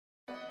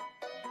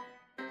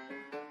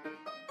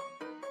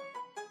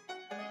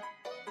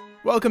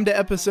Welcome to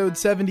episode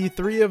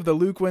 73 of the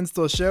Luke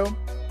Winstall Show.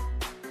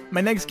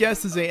 My next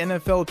guest is a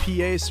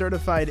NFLPA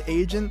certified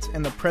agent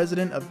and the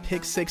president of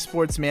Pick 6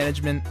 Sports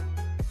Management,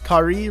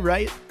 Khary,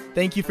 Wright.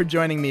 Thank you for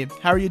joining me.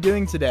 How are you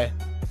doing today?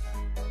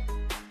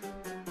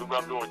 Luke,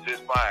 I'm doing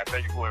just fine.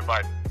 Thank you for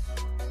inviting me.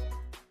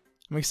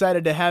 I'm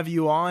excited to have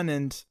you on,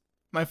 and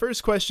my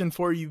first question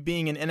for you,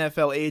 being an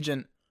NFL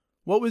agent,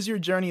 what was your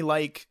journey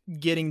like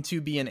getting to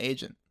be an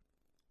agent?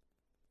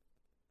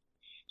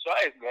 So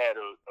I actually had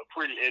a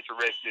pretty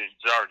interesting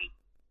journey.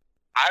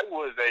 I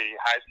was a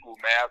high school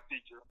math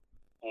teacher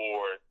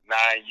for 9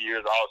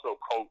 years. I also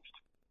coached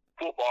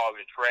football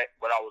and track,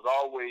 but I was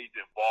always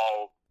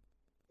involved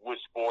with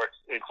sports,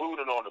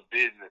 including on the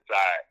business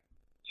side.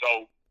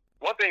 So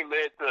one thing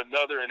led to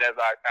another, and as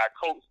I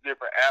coached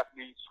different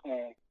athletes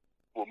who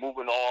were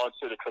moving on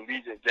to the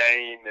collegiate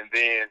game, and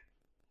then,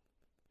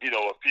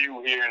 a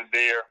few here and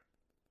there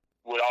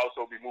would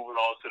also be moving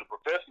on to the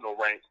professional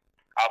ranks,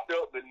 I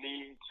felt the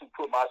need to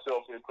put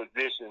myself in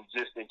position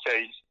just in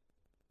case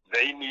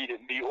they needed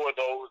me, or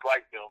those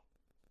like them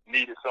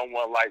needed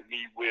someone like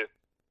me with,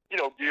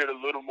 geared a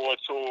little more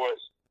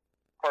towards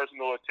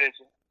personal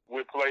attention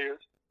with players.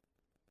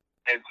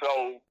 And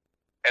so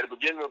at the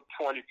beginning of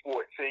 2014,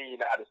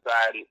 I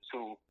decided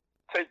to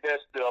take that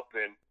step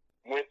and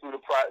went through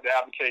the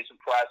application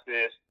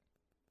process,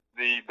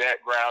 the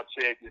background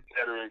check, et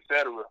cetera, et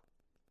cetera.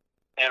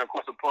 And of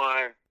course,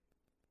 upon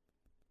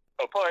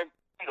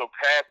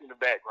passing the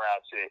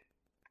background check,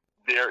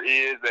 there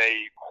is a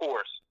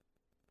course,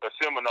 a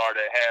seminar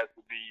that has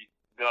to be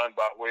done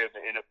by way of the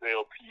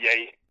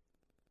NFLPA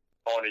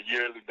on a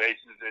yearly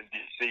basis in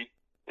D.C.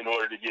 in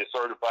order to get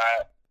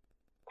certified.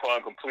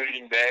 Upon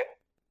completing that,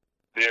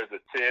 there's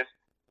a test,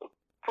 a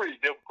pretty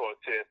difficult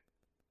test,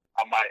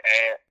 I might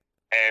add.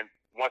 And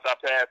once I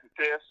passed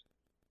the test,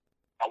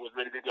 I was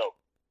ready to go.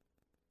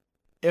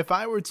 If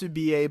I were to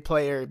be a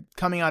player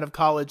coming out of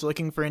college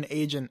looking for an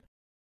agent,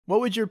 what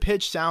would your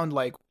pitch sound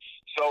like?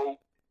 So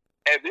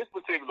at this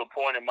particular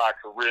point in my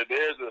career,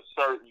 there's a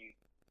certain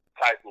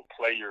type of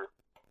player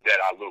that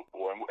I look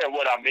for. And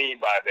what I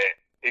mean by that,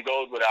 it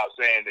goes without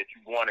saying that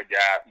you want a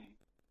guy who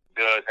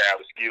does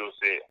have a skill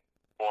set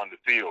on the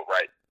field,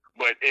 right?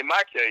 But in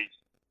my case,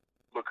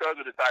 because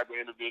of the type of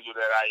individual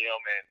that I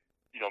am, and,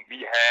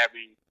 me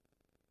having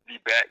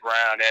the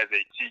background as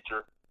a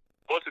teacher,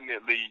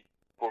 ultimately,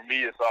 for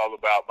me, it's all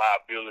about my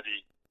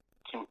ability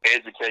to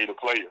educate a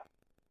player.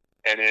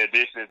 And in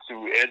addition to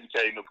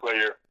educating the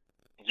player,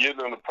 give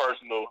them the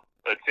personal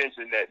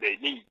attention that they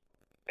need.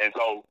 And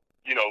so,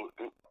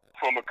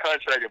 from a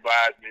contract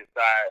advisement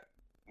side,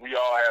 we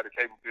all have the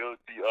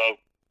capability of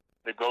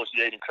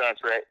negotiating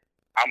contracts.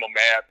 I'm a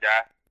math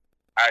guy.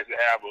 I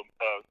actually have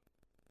a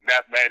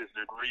mathematics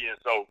degree,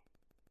 and so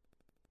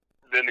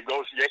the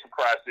negotiation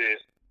process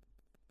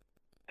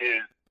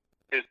is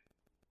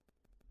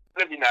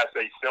let me not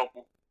say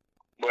simple,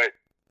 but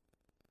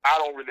I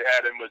don't really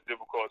have that much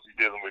difficulty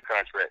dealing with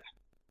contracts.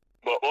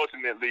 But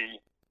ultimately,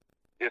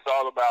 it's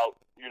all about,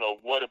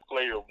 what a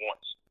player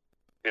wants.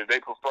 If they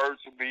prefer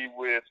to be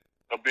with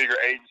a bigger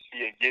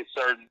agency and get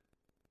certain,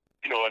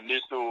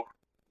 initial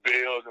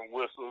bells and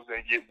whistles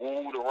and get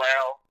wooed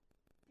around,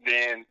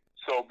 then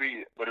so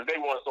be it. But if they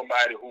want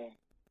somebody who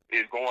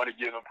is going to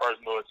give them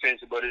personal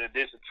attention, but in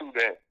addition to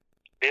that,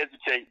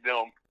 educate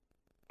them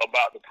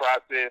about the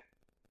process,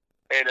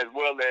 and as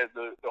well as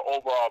the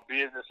overall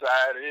business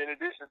side, and in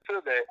addition to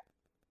that,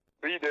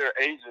 be their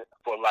agent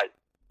for life.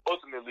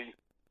 Ultimately,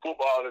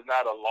 football is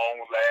not a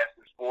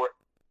long-lasting sport.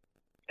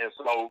 And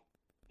so,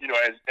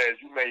 as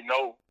you may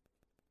know,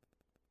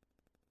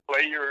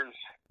 players,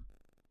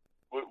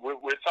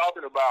 we're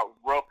talking about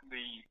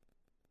roughly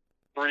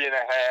 3.5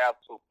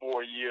 to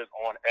 4 years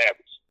on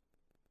average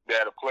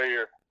that a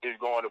player is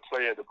going to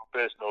play at the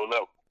professional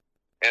level.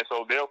 And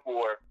so,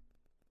 therefore,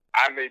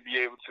 I may be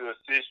able to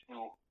assist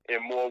you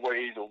in more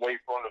ways away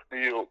from the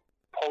field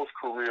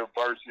post-career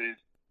versus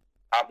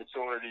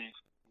opportunities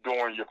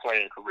during your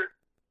playing career.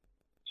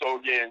 So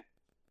again,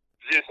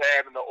 just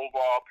having the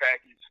overall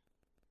package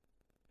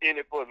in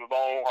it for the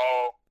long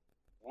haul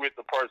with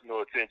the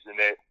personal attention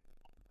that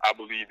I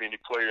believe any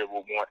player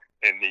will want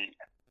and need.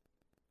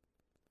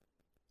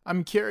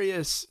 I'm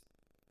curious,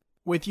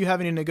 with you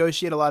having to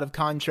negotiate a lot of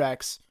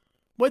contracts,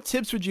 what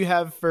tips would you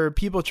have for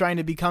people trying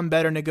to become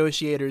better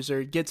negotiators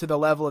or get to the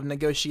level of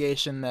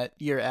negotiation that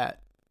you're at?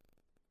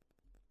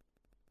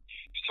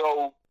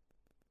 So,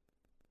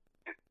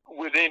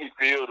 with any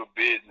field of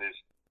business,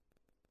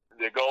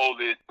 the goal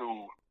is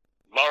to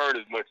learn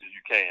as much as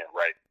you can,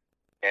 right?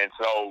 And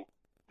so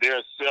there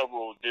are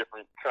several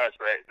different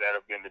contracts that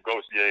have been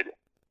negotiated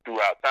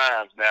throughout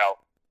times. Now,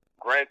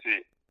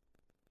 granted,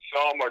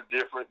 some are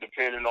different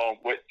depending on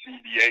what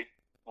CBA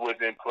was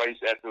in place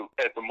at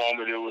the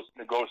moment it was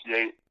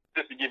negotiated.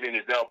 Just to give you an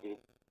example,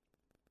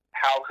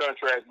 how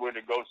contracts were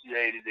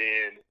negotiated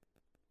in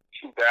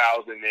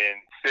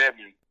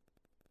 2007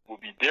 would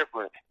be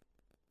different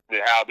than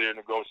how they're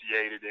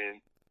negotiated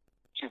in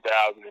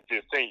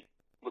 2015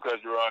 because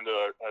you're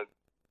under a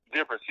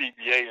different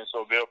CBA, and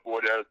so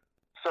therefore there's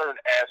certain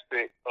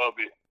aspects of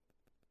it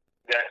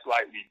that's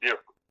slightly different.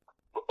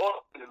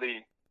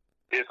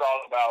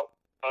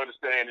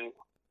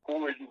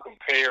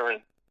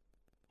 comparing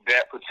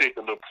that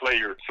particular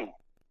player to.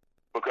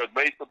 Because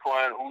based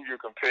upon who you're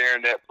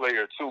comparing that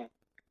player to,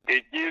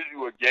 it gives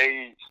you a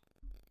gauge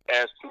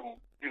as to,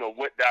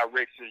 what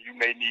direction you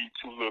may need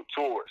to look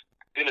towards.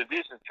 In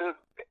addition to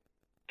that,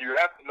 you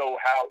have to know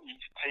how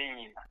each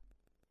team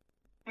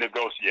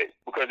negotiates,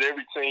 because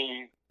every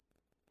team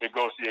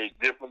negotiates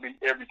differently.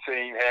 Every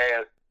team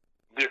has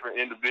different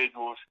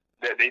individuals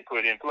that they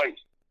put in place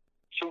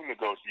to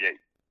negotiate.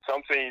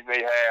 Some teams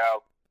may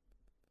have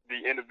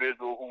the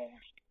individual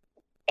who's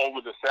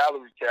over the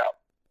salary cap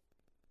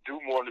do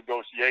more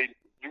negotiations,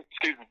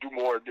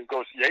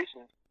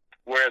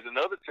 whereas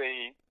another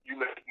team, you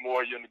make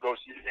more of your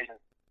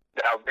negotiations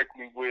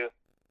directly with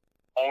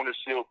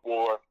ownership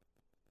or,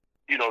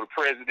 the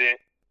president.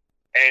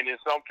 And in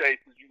some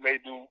cases, you may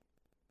do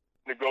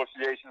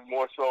negotiations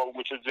more so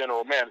with your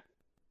general manager.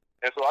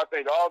 And so I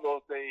think all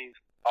those things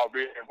are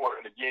very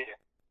important. Again,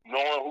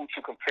 knowing who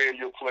to compare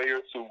your player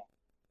to,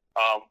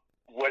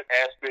 what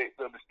aspects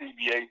of the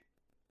CBA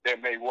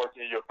that may work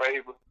in your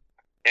favor,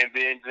 and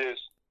then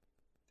just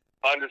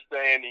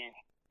understanding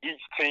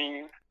each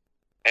team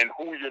and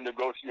who you're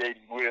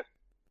negotiating with,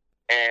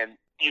 and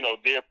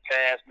their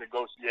past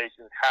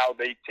negotiations, how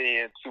they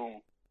tend to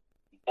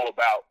go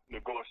about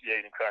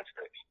negotiating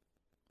contracts.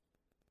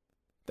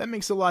 That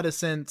makes a lot of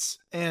sense.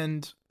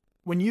 And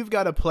when you've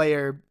got a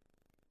player,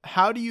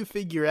 how do you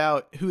figure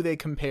out who they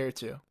compare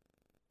to?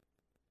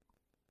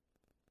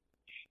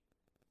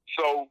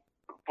 So,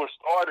 for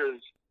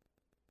starters,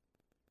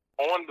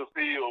 on the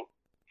field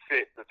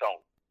sets the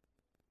tone,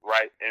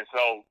 right? And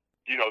so,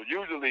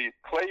 usually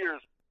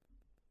players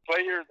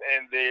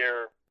and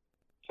their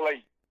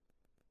play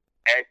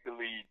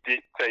actually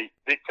dictates,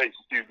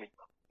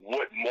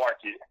 what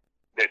market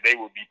that they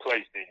will be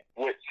placed in,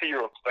 what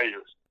tier of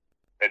players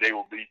that they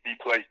will be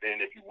placed in,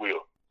 if you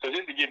will. So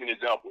just to give you an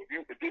example, if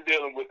you're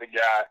dealing with a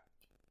guy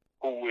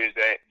who is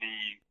at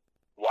the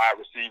wide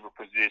receiver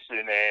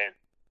position, and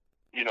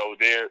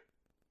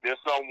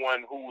there's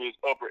someone who is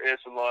upper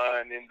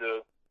echelon in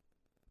the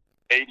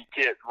 80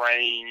 catch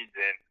range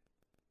and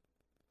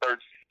 13,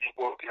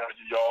 1400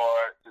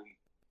 yards and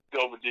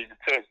double-digit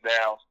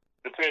touchdowns,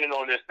 depending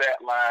on their stat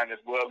line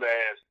as well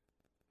as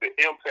the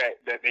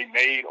impact that they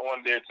made on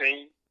their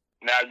team.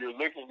 Now you're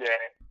looking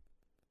at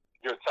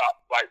your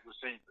top flight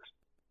receivers.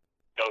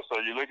 So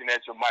you're looking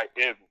at your Mike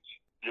Evans,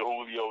 your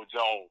Julio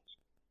Jones,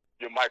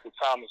 your Michael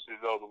Thomases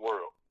of the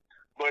world.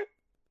 But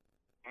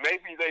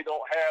maybe they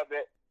don't have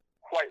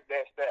quite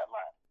that stat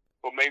line.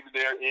 But maybe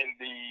they're in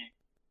the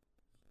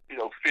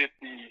 50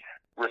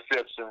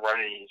 reception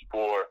range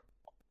for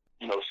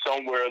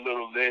somewhere a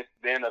little less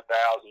than 1,000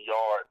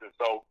 yards. And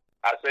so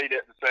I say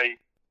that to say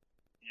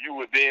you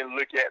would then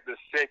look at the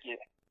second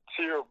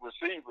tier of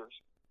receivers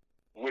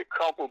with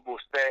comparable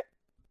stats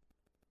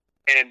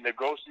and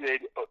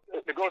negotiate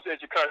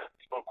your contract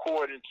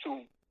according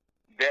to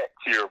that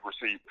tier of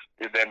receivers,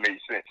 if that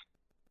makes sense.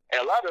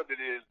 And a lot of it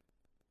is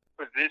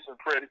position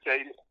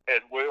predicated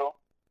as well.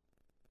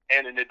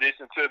 And in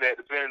addition to that,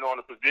 depending on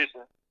the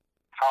position,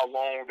 how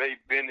long they've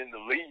been in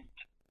the league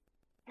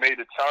may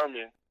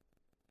determine,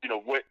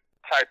 what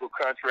type of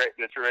contract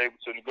that you're able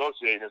to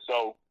negotiate. And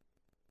so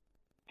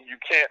you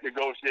can't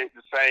negotiate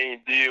the same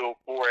deal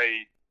for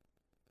a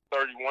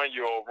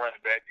 31-year-old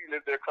running back, even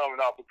if they're coming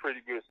off a pretty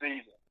good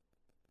season,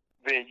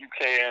 than you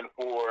can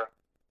for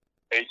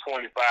a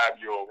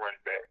 25-year-old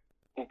running back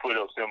who put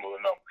up similar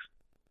numbers.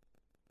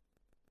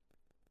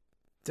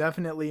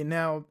 Definitely.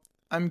 Now,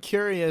 I'm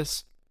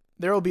curious,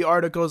 there will be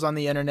articles on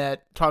the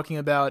internet talking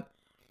about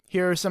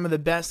here are some of the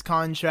best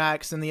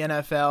contracts in the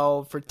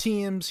NFL for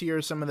teams, here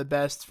are some of the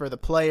best for the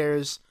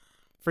players.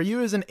 For you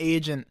as an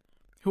agent,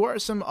 who are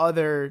some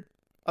other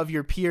of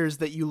your peers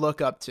that you look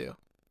up to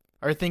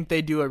or think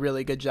they do a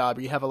really good job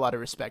or you have a lot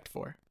of respect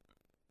for?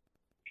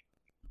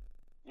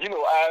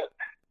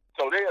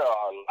 So there are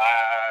a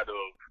lot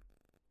of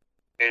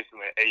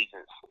excellent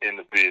agents in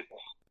the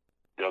business.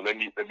 Let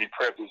me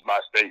preface my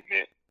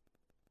statement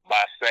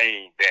by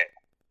saying that.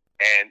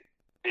 And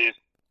it's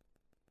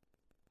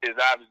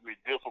obviously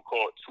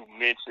difficult to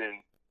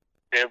mention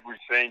every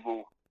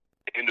single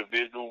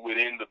individual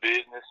within the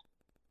business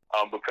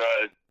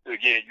because,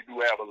 again, you do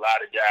have a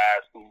lot of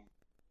guys who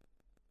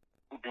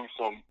do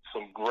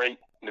some great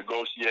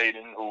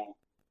negotiating, who,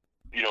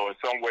 in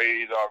some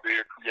ways are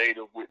very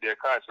creative with their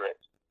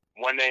contracts.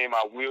 One name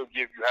I will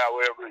give you,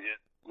 however, is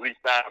Lee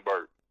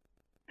Steinberg.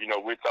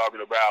 We're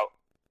talking about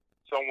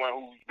someone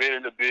who's been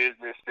in the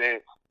business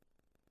since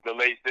the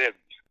late 70s.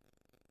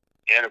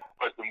 And, of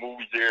course, the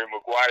movie Jerry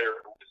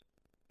Maguire was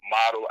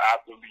modeled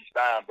after Lee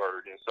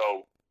Steinberg. And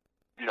so,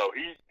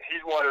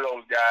 he's one of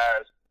those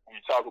guys, when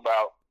you talk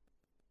about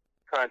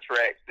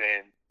contracts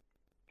and,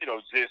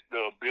 just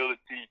the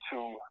ability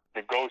to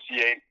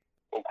negotiate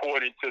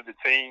according to the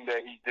team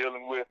that he's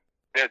dealing with,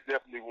 that's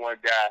definitely one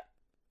guy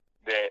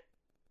that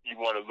you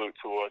want to look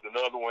towards.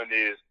 Another one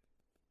is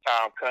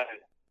Tom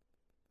Cunningham.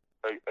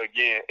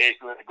 Again,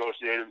 excellent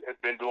negotiator. Has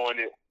been doing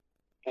it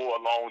for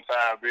a long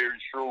time. Very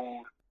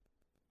shrewd.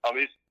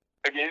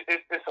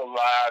 It's a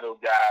lot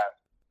of guys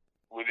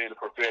within the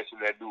profession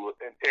that do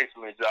an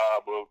excellent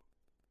job of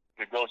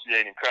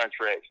negotiating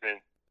contracts. And,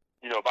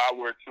 if I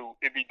were to,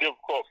 it'd be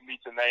difficult for me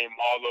to name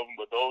all of them,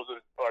 but those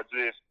are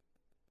just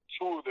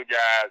two of the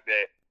guys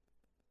that,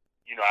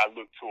 I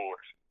look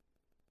towards.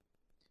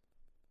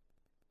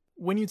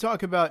 When you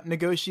talk about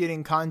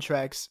negotiating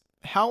contracts,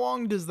 how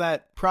long does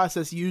that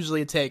process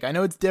usually take? I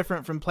know it's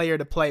different from player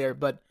to player,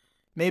 but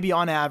maybe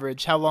on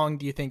average, how long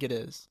do you think it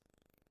is?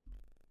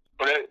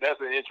 Well, that's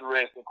an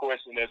interesting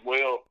question as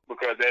well,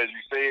 because as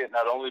you said,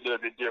 not only does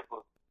it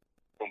differ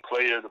from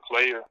player to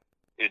player,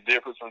 it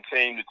differs from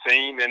team to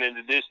team, and in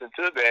addition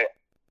to that,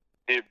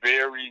 it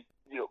varies,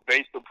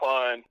 based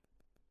upon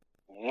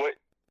what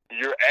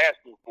you're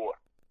asking for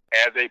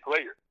as a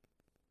player,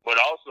 but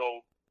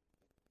also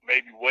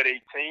maybe what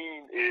a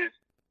team is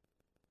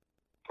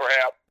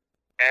perhaps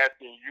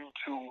asking you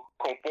to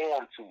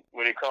conform to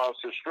when it comes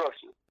to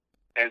structure.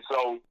 And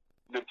so,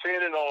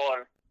 depending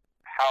on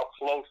how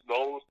close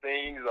those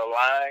things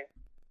align,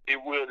 it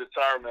will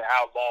determine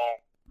how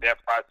long that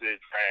process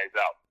drags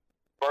out.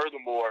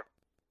 Furthermore,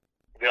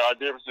 there are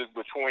differences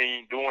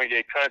between doing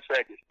a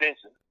contract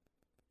extension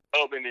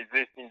of an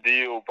existing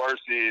deal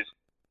versus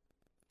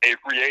a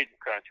free agent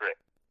contract.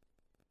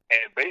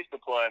 And based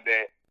upon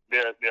that,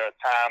 there are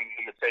time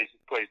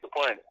limitations placed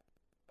upon it.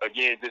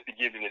 Again, just to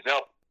give you an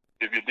example,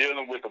 if you're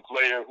dealing with a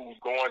player who's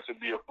going to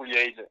be a free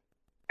agent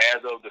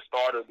as of the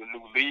start of the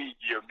new league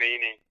year,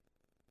 meaning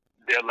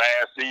their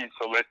last season,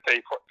 so let's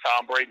take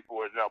Tom Brady,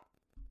 for example.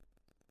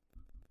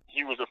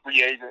 He was a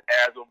free agent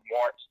as of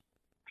March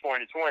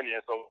 2020,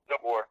 and so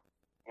therefore,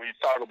 when you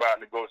talk about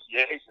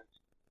negotiations,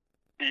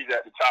 he's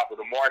at the top of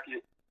the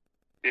market.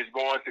 It's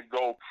going to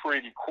go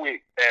pretty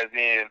quick, as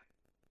in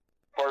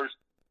first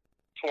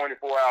 24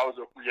 hours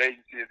of free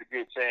agency is a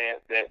good chance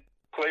that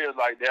players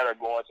like that are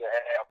going to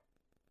have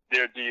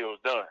their deals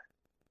done.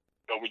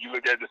 So when you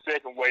look at the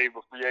second wave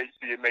of free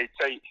agency, it may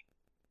take,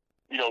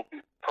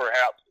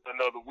 perhaps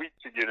another week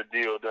to get a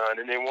deal done.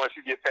 And then once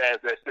you get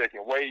past that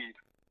second wave,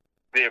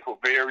 then for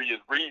various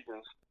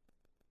reasons,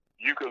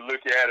 you could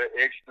look at an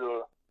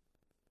extra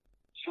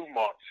 2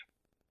 months,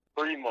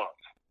 3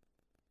 months,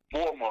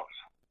 4 months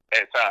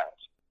at times.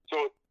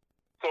 So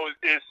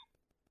it's,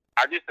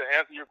 I guess to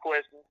answer your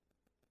question,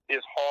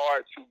 it's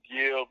hard to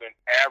give an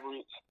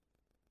average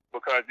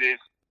because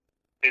it's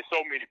so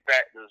many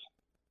factors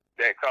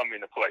that come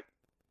into play.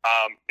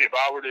 If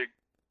I were to,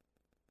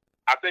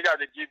 I think I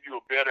could give you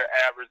a better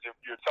average if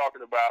you're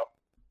talking about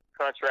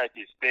contract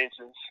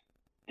extensions,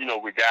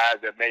 with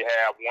guys that may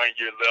have 1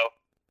 year left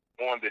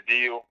on the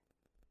deal.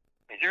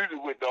 And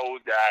usually with those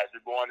guys,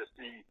 you're going to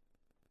see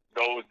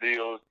those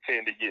deals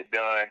tend to get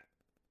done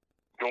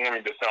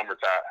during the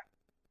summertime.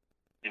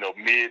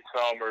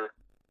 Mid-summer,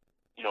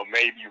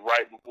 maybe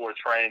right before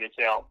training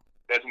camp.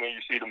 That's when you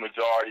see the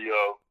majority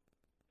of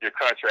your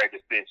contract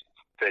extensions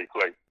take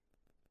place.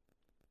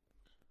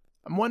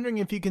 I'm wondering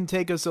if you can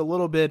take us a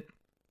little bit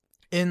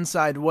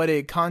inside what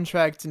a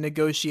contract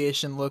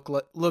negotiation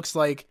looks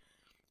like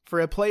for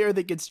a player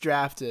that gets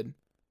drafted.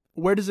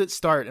 Where does it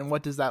start, and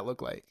what does that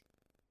look like?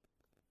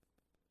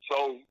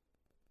 So,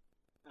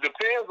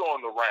 depends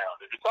on the round.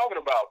 If you're talking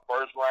about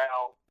first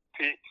round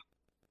picks,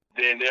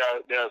 then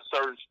there are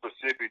certain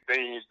specific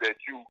things that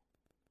you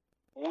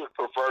would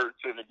prefer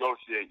to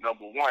negotiate.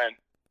 Number one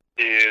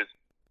is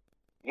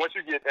once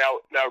you get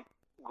out. Now,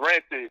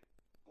 granted,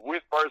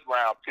 with first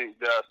round picks,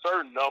 there are a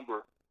certain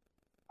number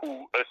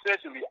who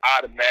essentially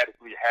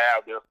automatically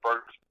have their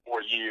first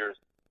 4 years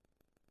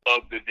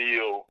of the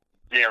deal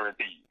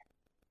guaranteed.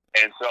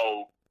 And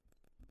so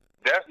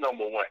that's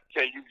number one.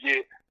 Can you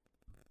get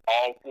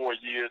all 4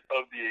 years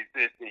of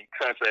the existing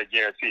contract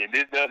guarantee? And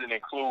this doesn't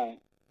include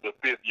the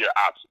 5th year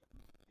option,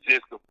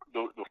 just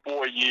the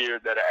 4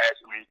 years that are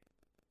actually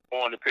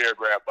on the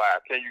paragraph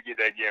 5. Can you get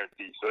that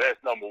guarantee? So that's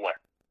number one.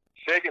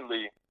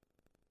 Secondly,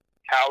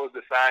 how is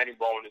the signing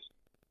bonus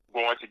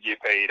going to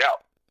get paid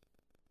out?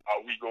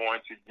 Are we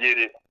going to get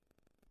it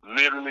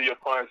literally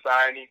upon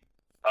signing?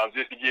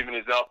 Just to give an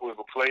example, if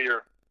a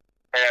player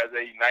has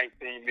a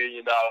 $19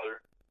 million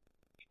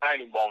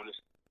signing bonus,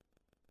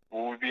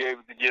 will we be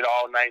able to get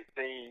all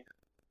 19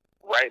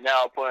 right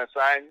now upon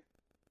signing?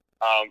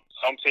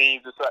 Some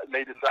teams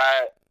may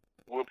decide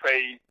we'll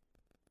pay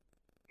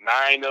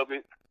 9 of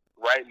it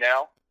right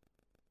now,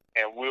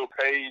 and we'll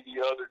pay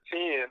the other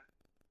 10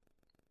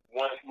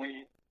 once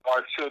we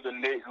are to the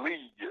next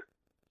league year.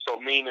 So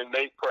meaning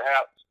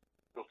perhaps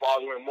the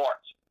following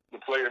March, the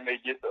player may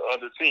get the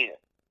other 10.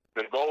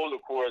 The goal,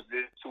 of course,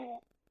 is to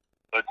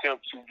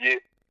attempt to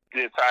get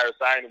the entire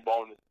signing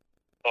bonus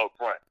up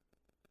front.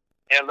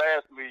 And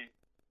lastly,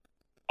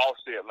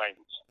 offset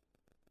language,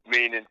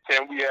 meaning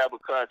can we have a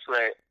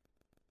contract,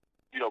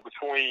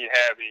 between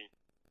having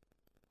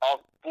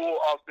full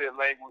offset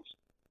language,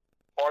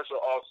 partial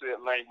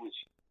offset language,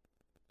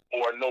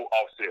 or no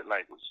offset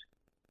language.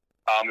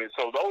 And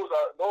so those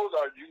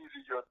are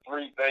usually your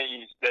 3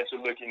 things that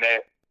you're looking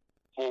at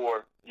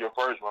for your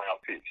first round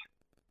picks.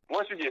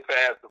 Once you get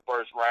past the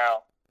first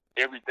round,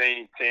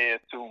 everything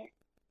tends to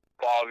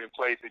fall in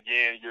place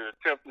again. You're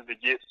attempting to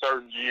get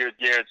certain years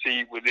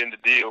guaranteed within the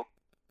deal.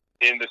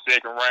 in the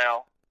second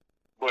round,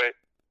 but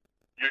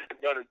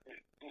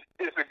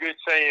it's a good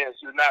chance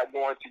you're not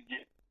going to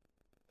get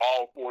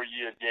all 4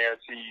 years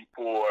guaranteed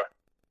for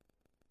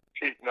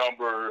pick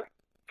number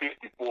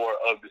 54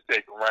 of the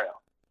second round.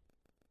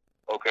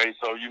 Okay,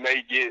 so you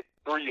may get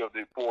 3 of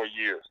the 4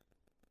 years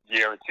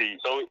guaranteed.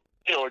 So,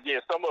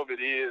 again, some of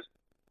it is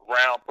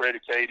round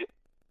predicated,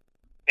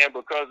 and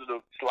because of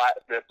the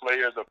slots that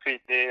players are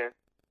picked in,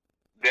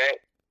 that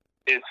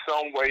in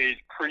some ways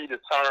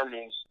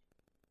predetermines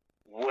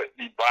what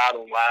the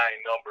bottom line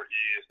number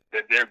is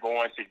that they're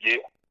going to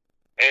get.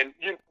 And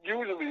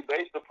usually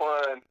based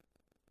upon,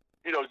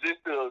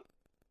 just to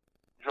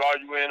draw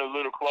you in a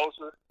little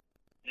closer,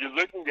 you're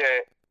looking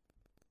at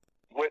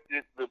what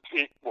did the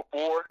pick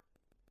before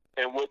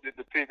and what did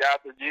the pick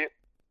after get.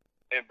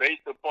 And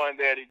based upon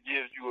that, it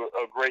gives you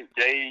a great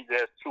gauge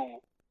as to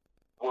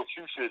what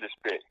you should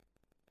expect.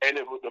 And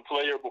if the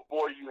player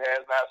before you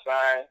has not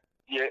signed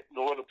yet,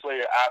 nor the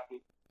player after,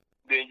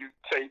 then you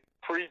take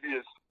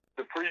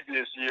the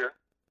previous year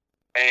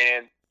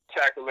and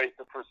calculate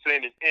the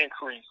percentage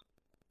increase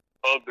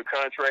of the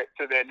contract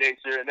to that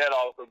next year, and that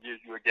also gives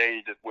you a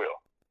gauge as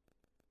well.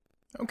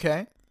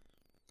 Okay.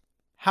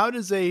 How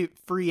does a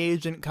free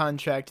agent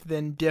contract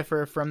then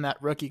differ from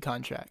that rookie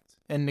contract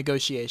in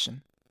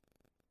negotiation?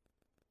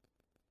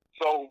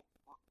 So,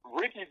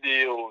 rookie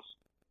deals,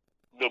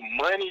 the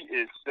money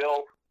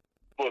itself,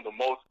 for the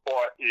most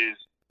part, is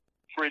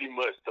pretty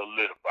much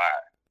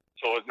solidified.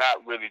 So it's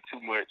not really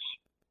too much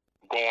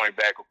going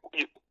back and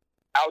forth.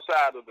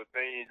 Outside of the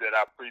things that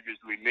I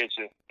previously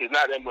mentioned, it's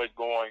not that much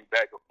going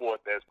back and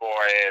forth as far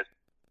as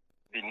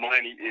the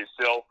money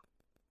itself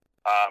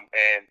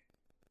and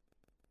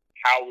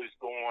how it's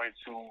going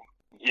to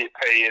get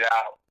paid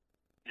out,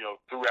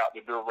 throughout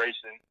the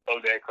duration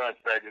of that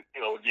contract,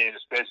 again,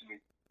 especially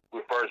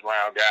with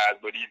first-round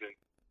guys, but even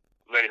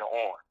later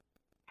on.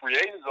 Free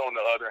agents, on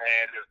the other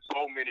hand, there's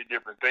so many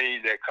different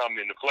things that come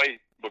into play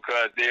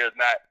because there's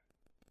not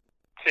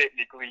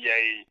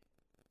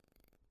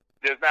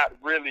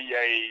really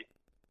a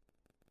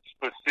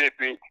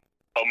specific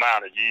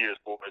amount of years,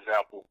 for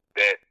example,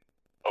 that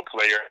a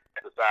player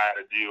has to sign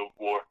a deal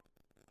for.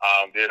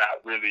 There's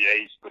not really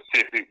a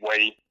specific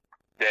way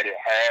that it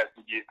has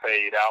to get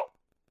paid out.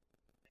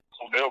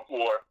 So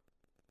therefore,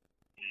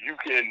 you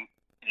can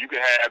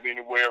have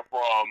anywhere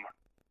from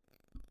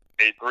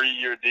a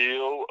 3-year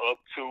deal up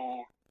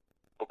to,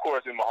 of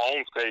course, in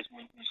Mahomes' case,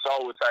 we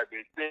saw what type of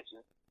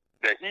extension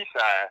that he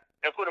signed.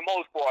 And for the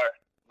most part,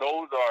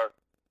 those are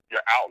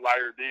your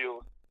outlier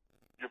deals.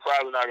 You're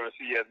probably not going to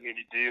see as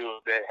many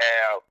deals that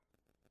have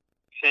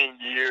 10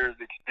 years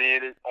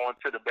extended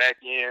onto the back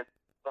end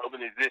of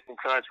an existing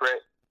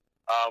contract.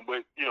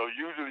 But,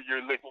 usually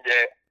you're looking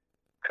at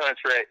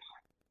contracts,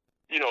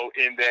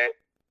 in that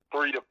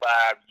 3 to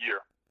 5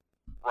 year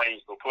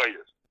range for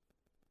players.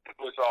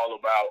 It's all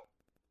about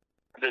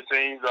the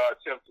teams are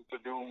attempting to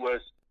do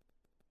what's,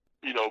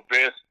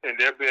 best in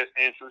their best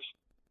interest.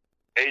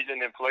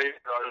 Agent and players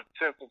are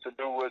attempting to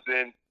do what's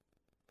in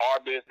our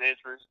best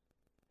interest.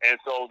 And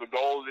so the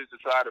goal is to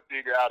try to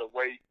figure out a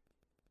way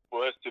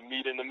for us to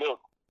meet in the middle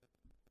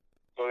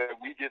so that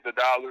we get the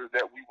dollars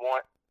that we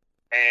want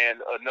and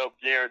enough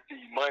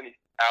guaranteed money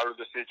out of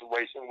the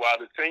situation, while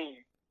the team,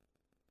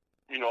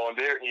 on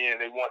their end,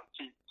 they want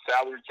to keep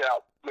salary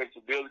cap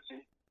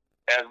flexibility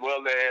as well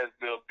as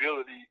the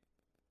ability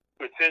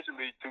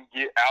potentially to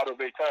get out of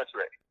a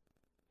contract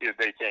if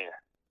they can.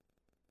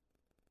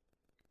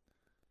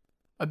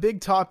 A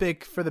big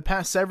topic for the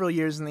past several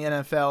years in the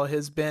NFL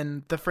has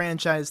been the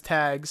franchise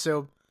tag.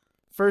 So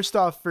first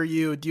off, for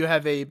you, do you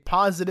have a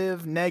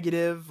positive,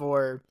 negative,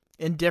 or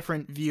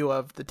indifferent view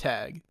of the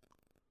tag?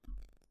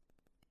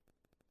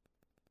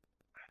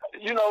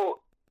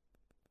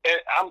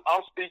 And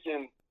I'm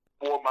speaking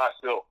for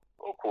myself,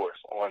 of course,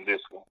 on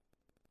this one.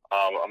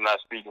 I'm not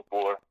speaking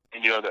for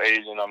any other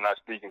agent. I'm not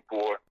speaking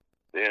for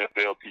the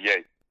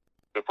NFLPA.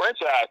 The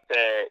franchise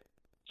tag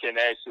can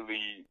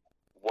actually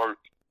work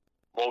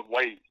both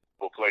ways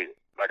for players.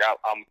 Like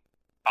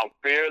I'm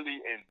fairly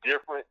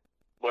indifferent,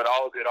 but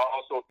it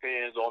also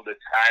depends on the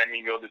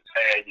timing of the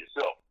tag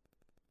itself.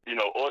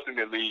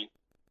 Ultimately,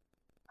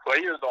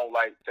 players don't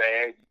like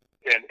tags,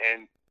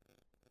 and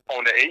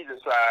on the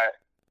agent side,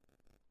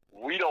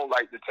 we don't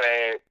like the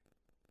tag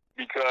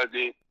because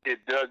it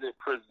doesn't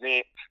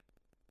present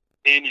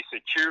any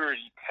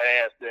security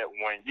past that 1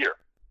 year.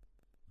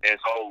 And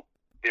so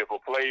if a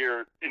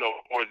player,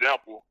 for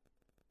example,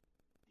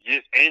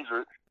 gets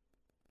injured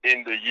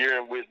in the year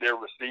in which they're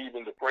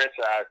receiving the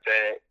franchise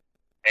tag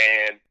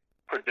and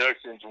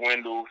production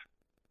dwindles,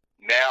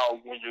 now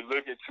when you're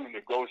looking to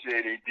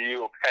negotiate a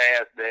deal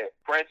past that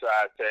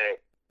franchise tag,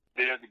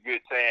 there's a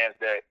good chance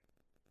that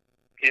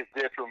it's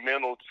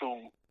detrimental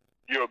to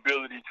your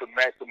ability to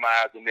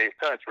maximize the next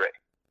contract.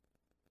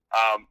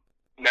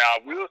 Now, I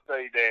will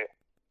say that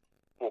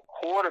for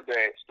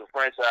quarterbacks, the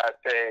franchise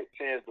tag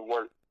tends to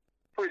work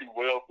pretty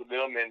well for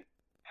them, and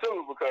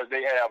simply because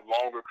they have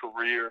longer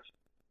careers.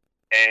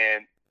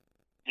 And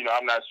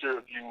I'm not sure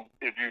if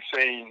you've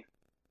seen.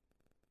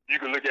 You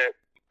can look at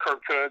Kirk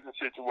Cousins'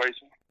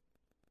 situation.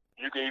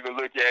 You can even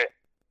look at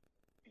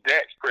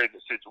Dak's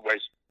present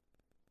situation,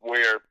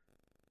 where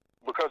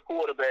because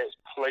quarterbacks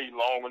play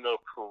long enough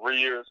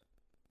careers,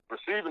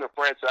 receiving a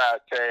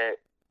franchise tag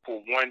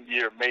for 1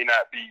 year may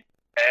not be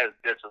as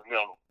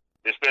detrimental,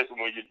 especially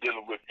when you're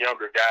dealing with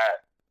younger guys,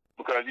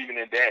 because even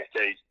in Dak's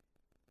case,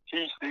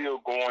 he's still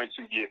going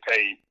to get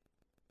paid.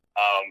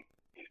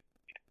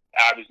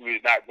 Obviously,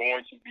 it's not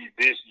going to be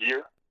this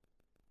year,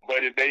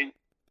 but if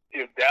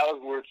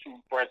Dallas were to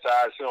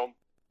franchise him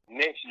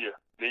next year,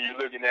 then you're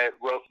looking at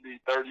roughly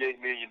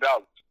 $38 million.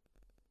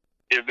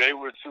 If they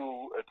were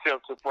to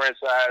attempt to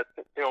franchise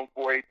him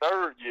for a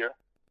third year,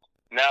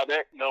 now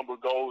that number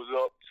goes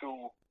up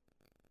to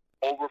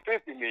over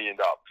 $50 million.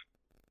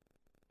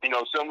 You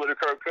know, similar to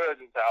Kirk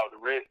Cousins, how the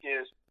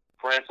Redskins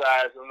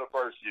franchised him the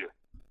first year,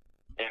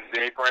 and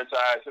they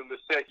franchised him the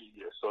second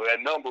year. So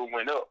that number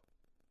went up.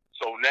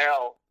 So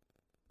now,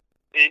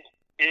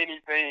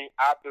 anything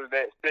after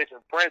that second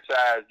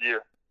franchise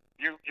year,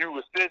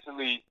 you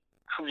essentially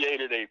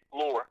created a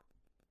floor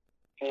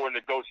for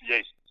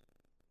negotiations.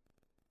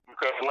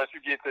 Because once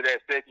you get to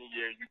that second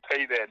year, you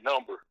pay that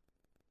number.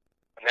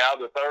 Now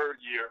the third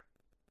year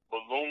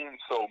balloons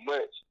so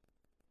much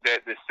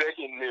that the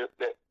second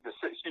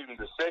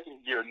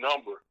year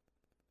number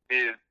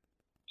is,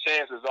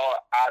 chances are,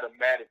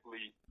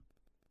 automatically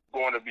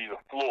going to be the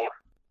floor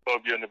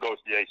of your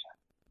negotiation.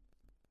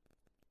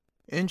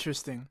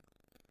 Interesting.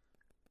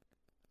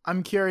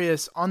 I'm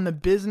curious, on the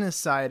business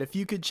side, if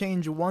you could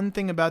change one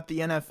thing about the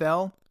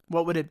NFL,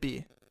 what would it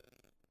be?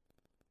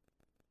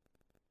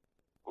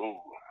 Ooh.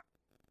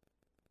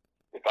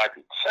 If I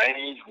could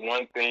change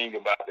one thing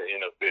about the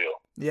NFL.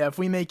 Yeah, if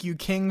we make you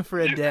king for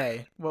a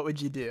day, what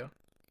would you do?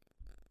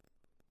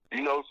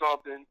 You know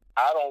something?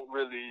 I don't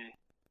really.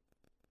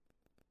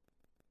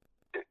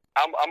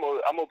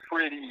 I'm a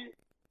pretty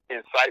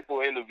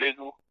insightful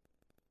individual,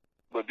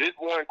 but this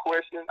one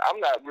question, I'm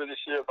not really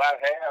sure if I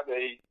have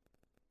a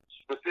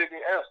specific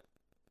answer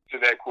to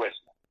that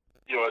question.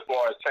 You know, as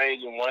far as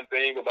changing one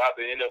thing about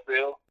the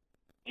NFL,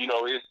 you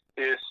know,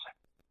 it's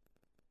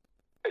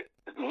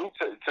Luke,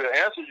 to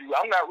answer you,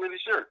 I'm not really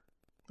sure.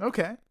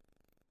 Okay.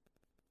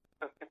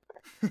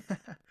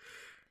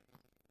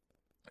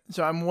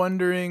 So I'm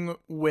wondering,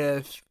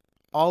 with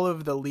all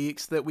of the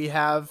leaks that we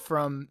have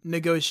from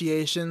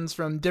negotiations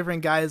from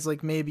different guys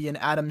like maybe an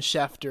Adam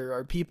Schefter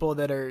or people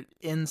that are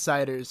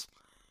insiders,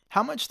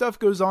 how much stuff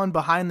goes on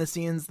behind the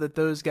scenes that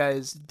those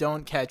guys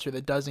don't catch or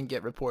that doesn't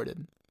get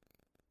reported?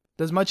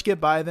 Does much get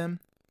by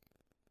them?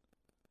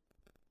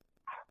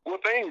 Well,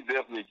 things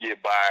definitely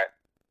get by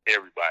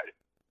everybody.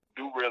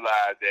 Do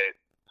realize that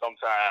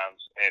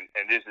sometimes,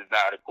 and this is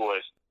not, of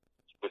course,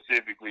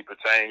 specifically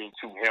pertaining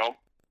to him,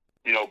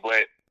 you know,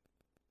 but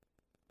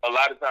a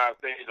lot of times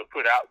things are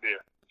put out there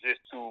just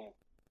to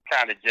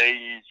kind of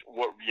gauge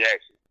what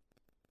reaction,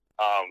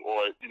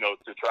 or, you know,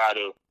 to try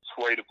to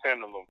sway the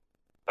pendulum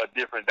a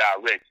different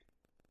direction.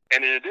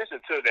 And in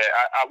addition to that,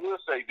 I will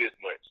say this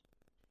much.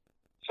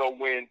 So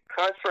when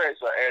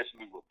contracts are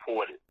actually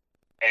reported,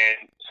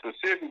 and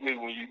specifically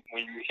when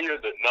you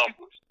hear the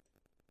numbers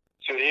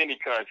to any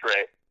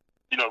contract,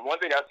 you know, one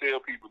thing I tell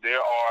people, there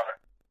are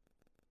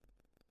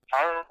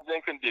terms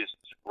and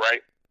conditions,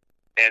 right?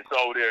 And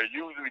so there are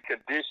usually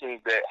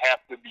conditions that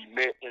have to be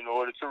met in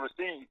order to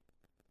receive,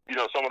 you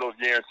know, some of those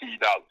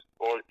guaranteed dollars,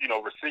 or, you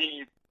know,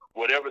 receive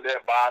whatever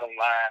that bottom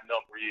line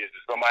number is.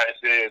 If somebody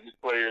says this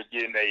player is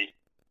getting a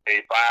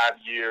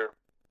 5-year,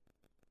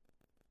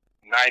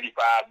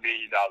 $95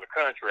 million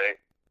contract,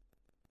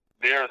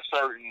 there are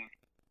certain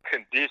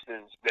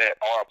conditions that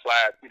are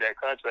applied to that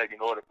contract in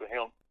order for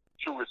him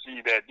to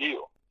receive that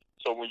deal.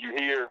 So when you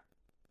hear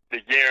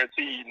the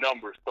guaranteed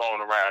numbers thrown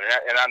around,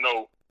 and I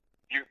know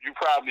you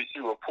probably see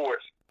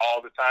reports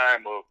all the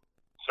time of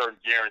certain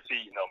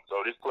guaranteed numbers.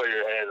 So this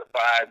player has a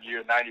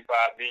 5-year,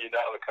 $95 million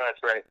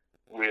contract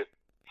with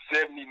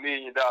 $70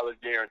 million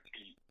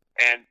guaranteed.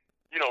 And,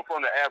 you know,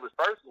 from the average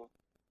person,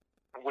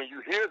 when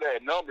you hear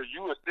that number,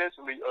 you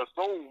essentially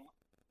assume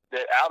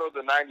that out of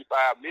the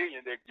 $95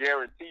 million, they're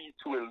guaranteed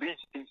to at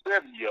least keep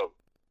 70 of it.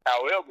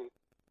 However,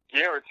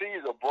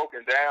 guarantees are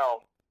broken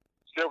down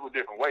several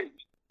different ways,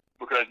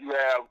 because you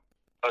have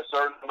a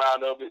certain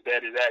amount of it that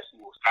is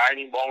actual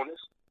signing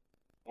bonus,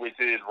 which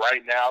is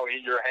right now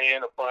in your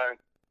hand upon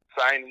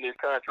signing this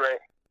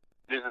contract.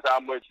 This is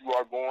how much you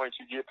are going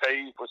to get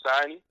paid for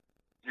signing.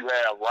 You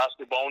have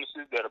roster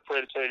bonuses that are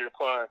predicated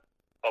upon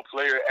a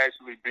player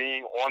actually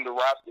being on the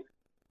roster.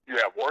 You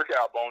have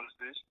workout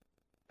bonuses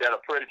that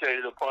are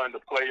predicated upon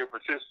the player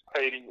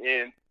participating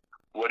in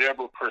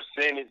whatever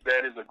percentage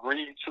that is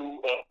agreed to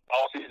of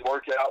all these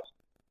workouts.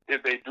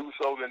 If they do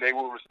so, then they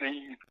will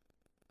receive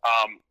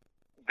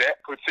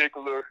that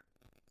particular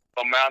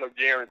amount of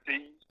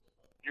guarantees.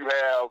 You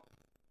have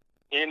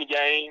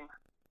in-game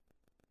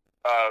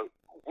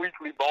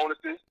weekly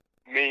bonuses,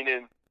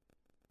 meaning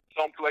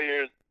some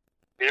players,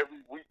 every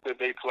week that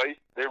they play,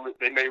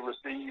 they may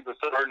receive a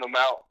certain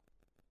amount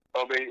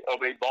of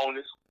a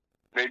bonus,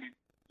 maybe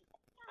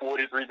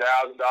 $43,000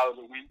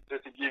 a week,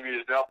 just to give you an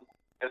example.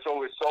 And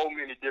so it's so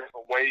many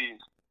different ways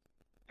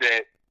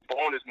that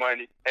bonus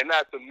money, and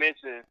not to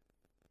mention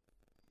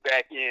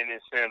back-end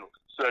incentives,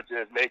 such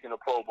as making a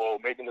Pro Bowl,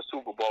 making a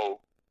Super Bowl,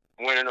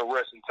 winning a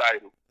rushing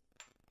title,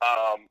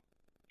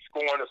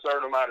 scoring a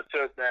certain amount of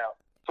touchdowns.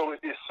 So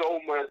it's so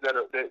much that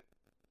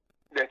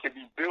can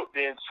be built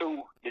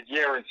into the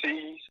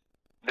guarantees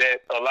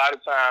that a lot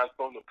of times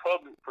from the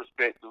public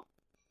perspective,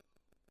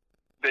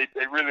 they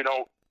really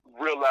don't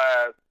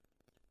realize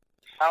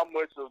how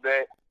much of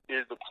that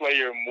is the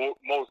player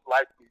most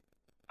likely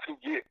to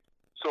get.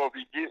 So if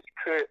he gets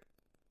cut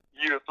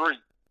year 3,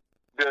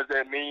 does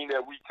that mean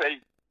that we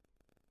take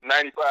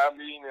 $95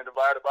 million and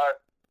divide it by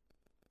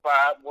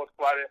 5,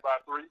 multiply that by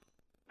 3?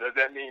 Does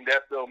that mean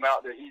that's the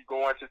amount that he's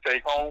going to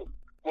take home?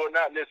 Well,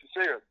 not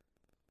necessarily.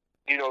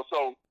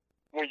 So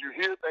when you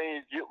hear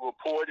things get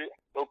reported,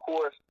 of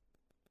course,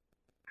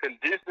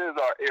 conditions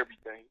are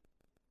everything.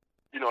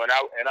 And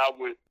I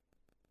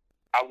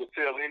would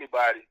tell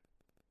anybody,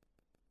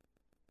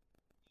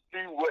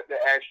 see what the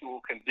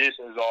actual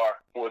conditions are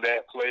for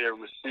that player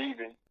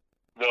receiving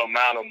the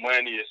amount of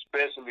money,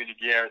 especially the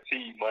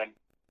guaranteed money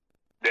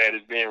that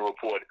is being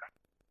reported.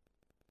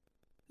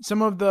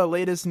 Some of the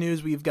latest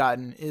news we've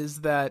gotten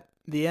is that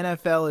the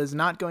NFL is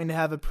not going to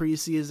have a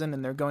preseason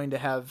and they're going to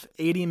have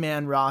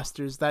 80-man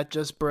rosters. That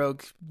just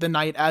broke the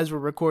night as we're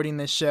recording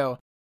this show.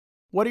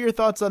 What are your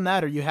thoughts on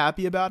that? Are you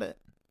happy about it?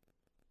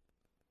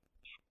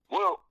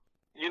 Well,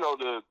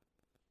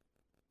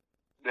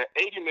 the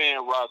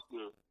 80-man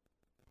roster,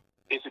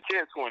 it's a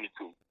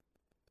catch-22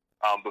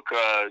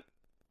 because,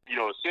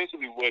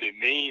 essentially what it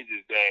means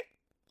is that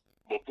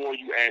before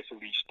you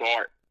actually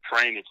start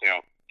training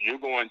camp, you're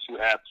going to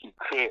have to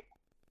cut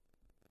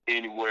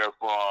anywhere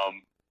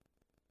from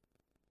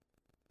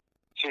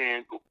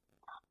 10,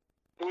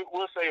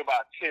 we'll say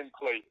about 10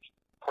 players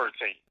per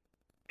team.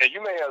 And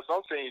you may have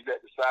some teams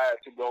that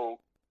decide to go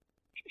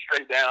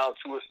straight down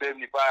to a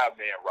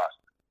 75-man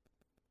roster.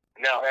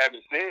 Now,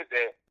 having said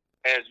that,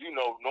 as you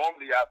know,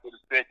 normally after the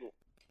second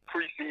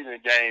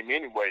preseason game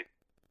anyway,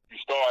 you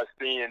start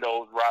seeing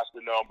those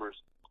roster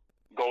numbers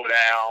go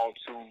down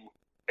to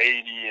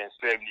 80 and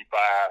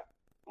 75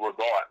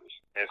 regardless.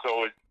 And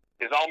so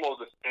it's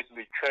almost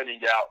essentially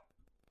cutting out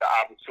the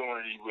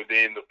opportunity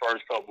within the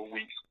first couple of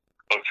weeks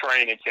of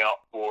training camp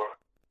for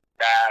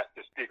guys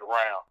to stick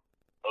around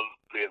a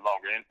little bit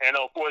longer. And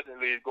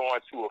unfortunately, it's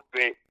going to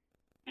affect,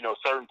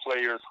 certain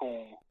players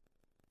who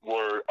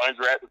were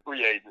undrafted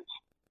free agents,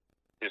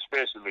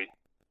 especially.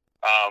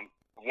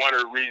 One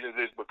of the reasons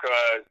is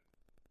because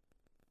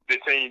the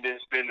team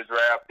didn't spend the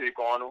draft pick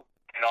on them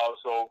and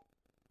also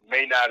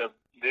may not have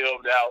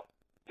lived out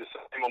the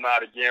same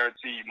amount of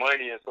guaranteed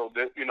money. And so,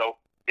 that, you don't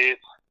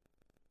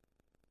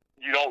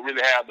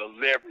really have the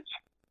leverage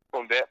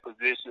from that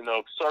position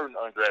of certain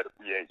undrafted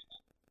free agents.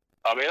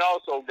 And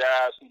also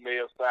guys who may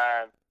have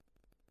signed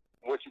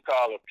what you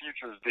call a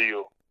futures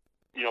deal,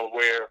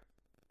 where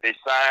they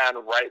signed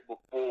right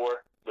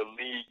before the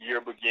league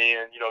year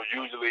began,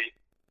 usually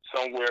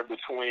somewhere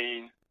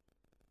between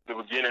the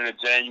beginning of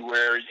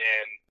January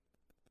and,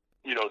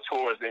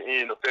 towards the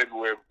end of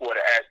February before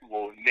the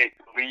actual next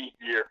league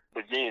year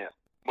begins.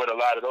 But a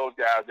lot of those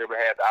guys never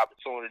had the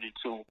opportunity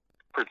to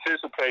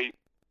participate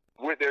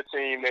with their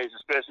teammates,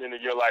 especially in a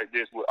year like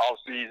this with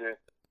off-season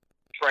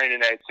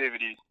training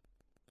activities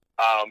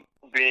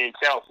being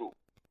canceled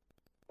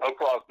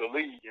across the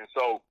league. And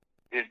so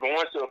it's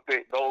going to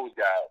affect those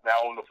guys.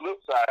 Now, on the flip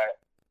side,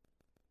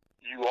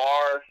 you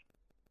are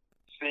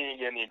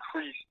seeing an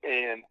increase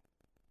in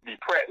the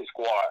practice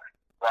squad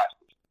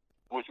rosters,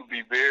 which would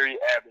be very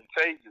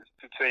advantageous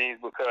to teams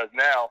because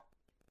now,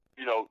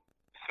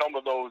 some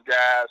of those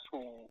guys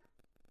who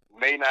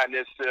may not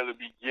necessarily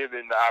be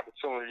given the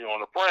opportunity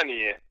on the front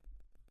end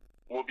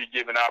will be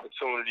given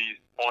opportunities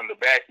on the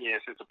back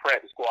end since the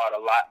practice squad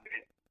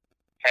allotment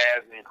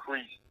has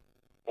increased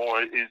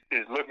or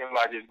is looking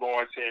like it's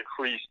going to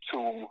increase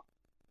to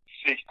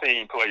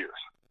 16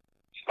 players.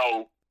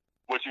 So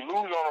what you lose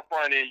on the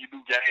front end, you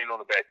do gain on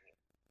the back end.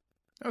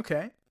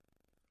 Okay.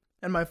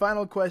 And my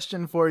final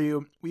question for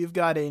you, we've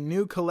got a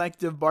new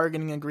collective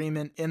bargaining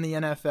agreement in the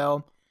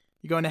NFL.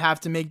 You're going to have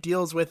to make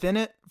deals within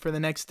it for the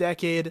next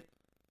decade.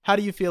 How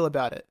do you feel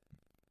about it?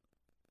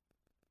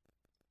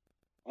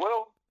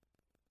 Well,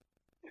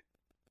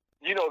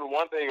 the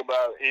one thing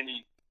about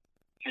any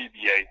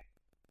CBA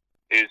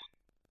is,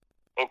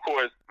 of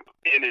course,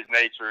 in its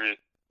nature, is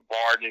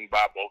bargained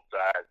by both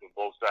sides, and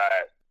both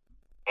sides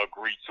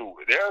agree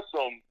to it. There are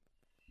some,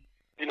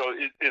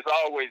 it's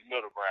always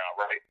middle ground,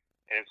 right?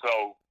 And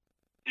so,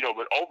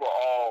 but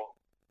overall,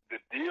 the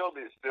deal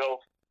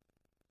itself,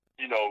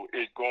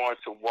 is going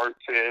to work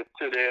to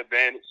the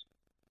advantage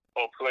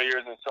of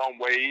players in some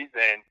ways,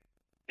 and,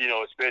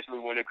 especially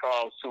when it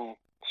comes to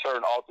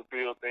certain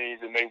off-the-field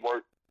things, it may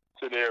work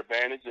to their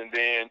advantage, and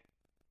then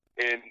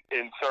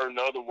in certain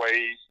other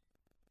ways,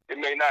 it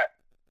may not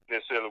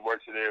necessarily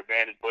work to their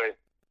advantage. But,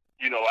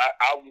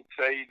 I would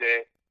say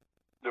that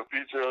the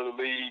future of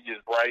the league is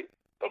bright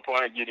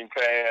upon getting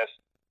past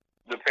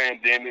the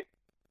pandemic.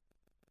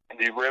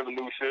 The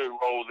revenue should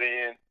roll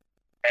in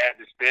as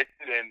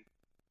expected,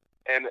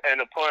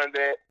 and upon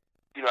that,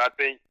 I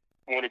think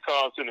when it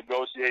comes to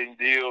negotiating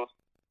deals,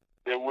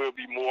 there will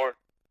be more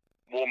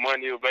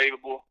money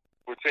available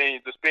for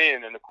teams to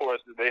spend. And, of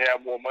course, if they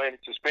have more money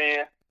to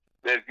spend,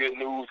 that's good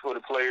news for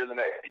the players and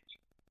the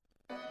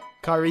agents.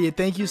 Khary,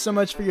 thank you so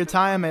much for your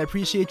time. I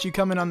appreciate you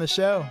coming on the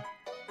show.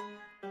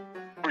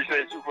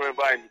 Appreciate you for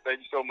inviting me. Thank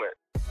you so much.